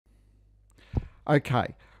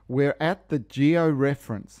Okay, we're at the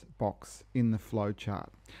georeference box in the flowchart.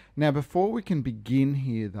 Now, before we can begin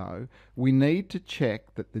here though, we need to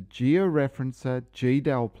check that the Georeferencer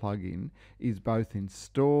GDAL plugin is both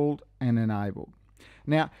installed and enabled.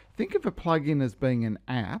 Now, think of a plugin as being an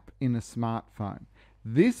app in a smartphone.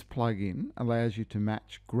 This plugin allows you to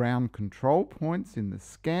match ground control points in the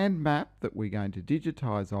scanned map that we're going to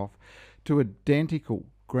digitize off to identical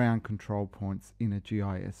ground control points in a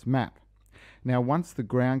GIS map. Now, once the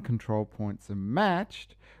ground control points are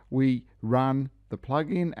matched, we run the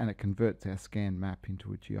plugin and it converts our scanned map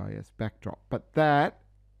into a GIS backdrop. But that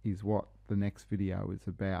is what the next video is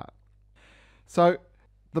about. So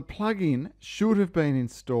the plugin should have been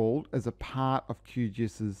installed as a part of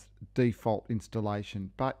QGIS's default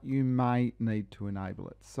installation, but you may need to enable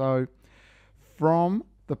it. So from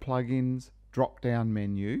the plugins drop-down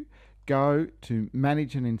menu, go to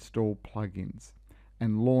Manage and Install Plugins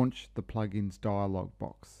and launch the plugins dialog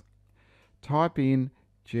box. Type in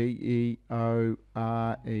GEOREF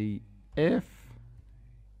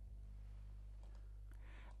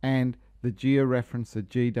and the Georeferencer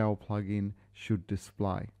GDAL plugin should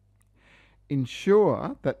display.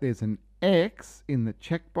 Ensure that there's an X in the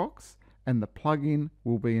checkbox and the plugin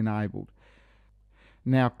will be enabled.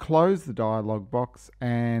 Now close the dialog box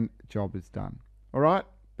and job is done. All right,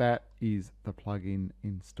 that is the plugin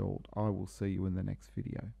installed. I will see you in the next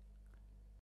video.